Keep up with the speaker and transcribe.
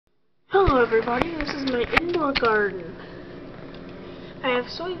Hello everybody, this is my indoor garden. I have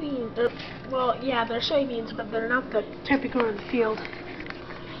soybeans, well yeah, they're soybeans, but they're not the type you grow in the field.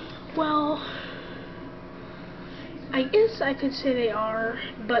 Well, I guess I could say they are,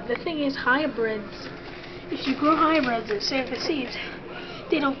 but the thing is hybrids, if you grow hybrids and save the seeds,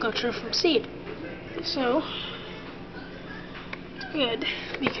 they don't go true from seed. So, it's good,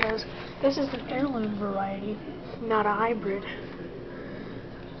 because this is an heirloom variety, not a hybrid.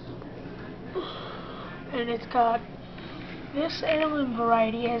 And it's got, this heirloom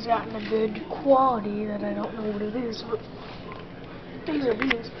variety has gotten a good quality that I don't know what it is, but these are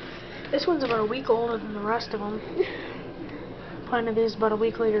beans. This one's about a week older than the rest of them. Planted these about a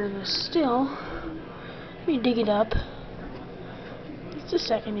week later than this still. Let me dig it up. Just a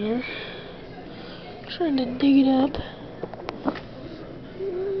second here. Trying to dig it up.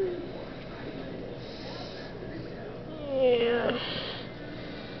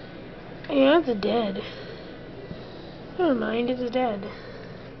 Yeah, it's dead. Never mind, it's dead.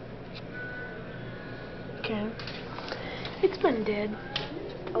 Okay. It's been dead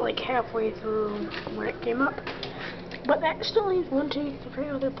like halfway through when it came up. But that still leaves 1, 2, 3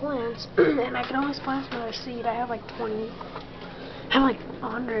 other plants. And I can always plant another seed. I have like 20. I have like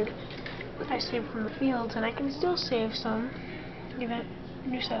 100 I saved from the fields, and I can still save some. Give it a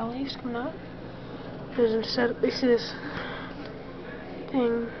new set of leaves coming up. There's a set, you see this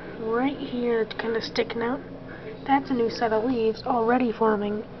thing right here kind of sticking out? That's a new set of leaves already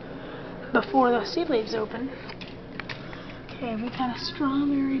forming before the seed leaves open. Okay, we've got a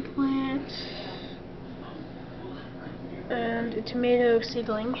strawberry plant and a tomato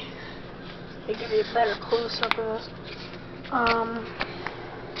seedling. Let me give you a better close-up of this.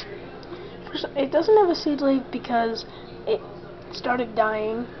 It doesn't have a seed leaf because it started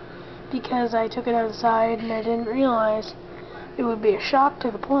dying because I took it outside and I didn't realize it would be a shock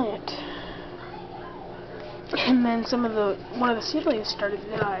to the plant. And then one of the seed leaves started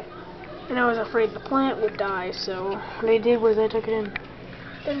to die. And I was afraid the plant would die, so what I did was I took it in.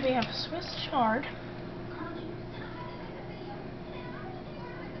 Then we have a Swiss chard.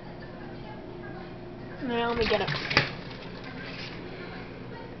 Now let me get it.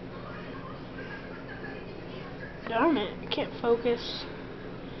 Darn it, I can't focus.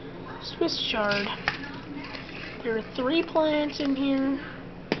 Swiss chard. There are 3 plants in here,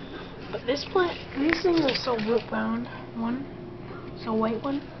 but this thing is so root bound. 1 is a white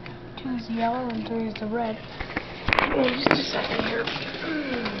one, 2 is the yellow, and 3 is the red. Okay, just a second here.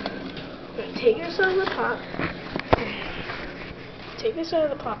 I'm gonna take this out of the pot. Take this out of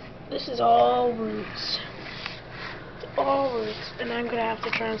the pot. This is all roots. It's all roots, and I'm gonna have to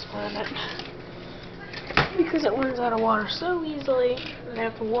transplant it because it runs out of water so easily, and I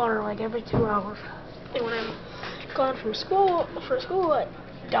have to water like every 2 hours. And when I'm gone from school, it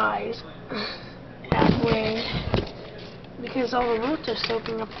dies halfway because all the roots are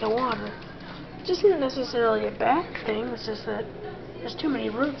soaking up the water. It isn't necessarily a bad thing, it's just that there's too many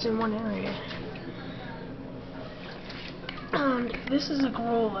roots in one area. And this is a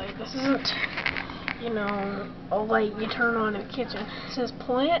grow light. This isn't, a light you turn on in the kitchen. It says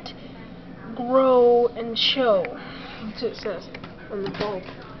plant, grow, and show. That's what it says on the bulb.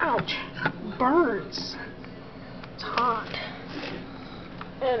 Ouch. Burns. It's hot.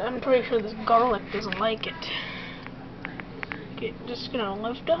 And I'm pretty sure this garlic doesn't like it. Okay, just gonna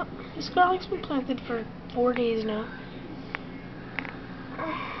lift up. This garlic's been planted for 4 days now.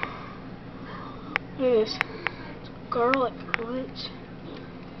 Look at this. It's garlic roots.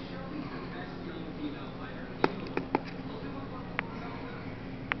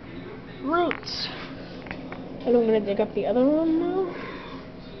 Roots. And I'm gonna dig up the other one now.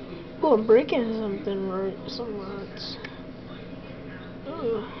 Oh, I'm breaking some roots.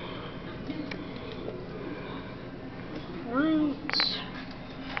 Ooh. Roots.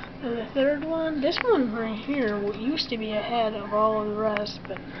 And the third one, this one right here used to be ahead of all of the rest,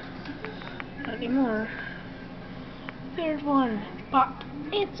 but not anymore. Third one, pop.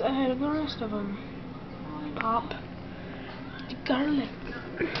 It's ahead of the rest of them. Pop. The garlic.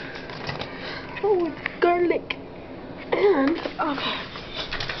 Oh, garlic. And, okay.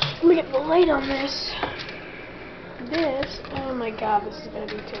 Let me get the light on this. Oh my god, this is going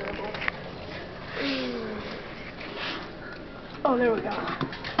to be terrible. Oh, there we go.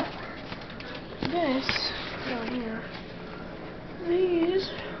 This, down here, these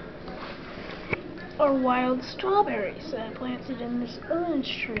are wild strawberries that I planted in this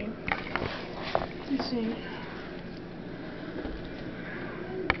orange tree. Let's see.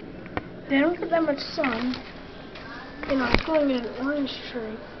 They don't get that much sun. It's growing in an orange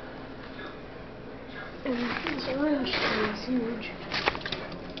tree. And this orange tree is huge.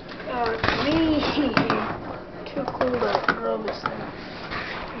 way too cold to grow this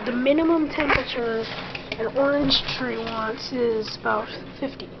thing. The minimum temperature an orange tree wants is about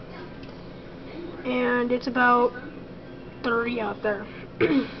 50. And it's about 30 out there.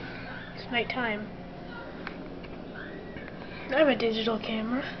 It's nighttime. I have a digital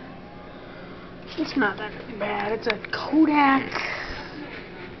camera. It's not that bad. It's a Kodak.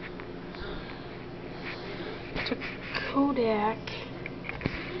 It's a Kodak.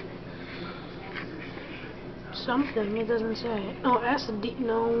 Something. It doesn't say. Oh, SD.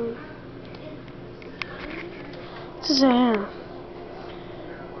 No. This is here.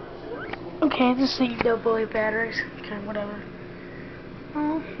 Okay, this is AA batteries. Okay, whatever.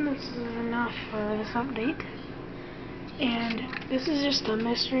 Well, this is enough for this update. And this is just a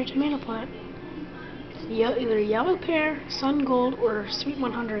mystery tomato plant. Either yellow pear, sun gold, or sweet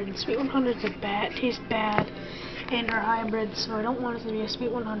 100. Sweet 100 is tastes bad, and are hybrids, so I don't want it to be a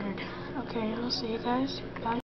sweet 100. Okay, I'll see you guys. Bye.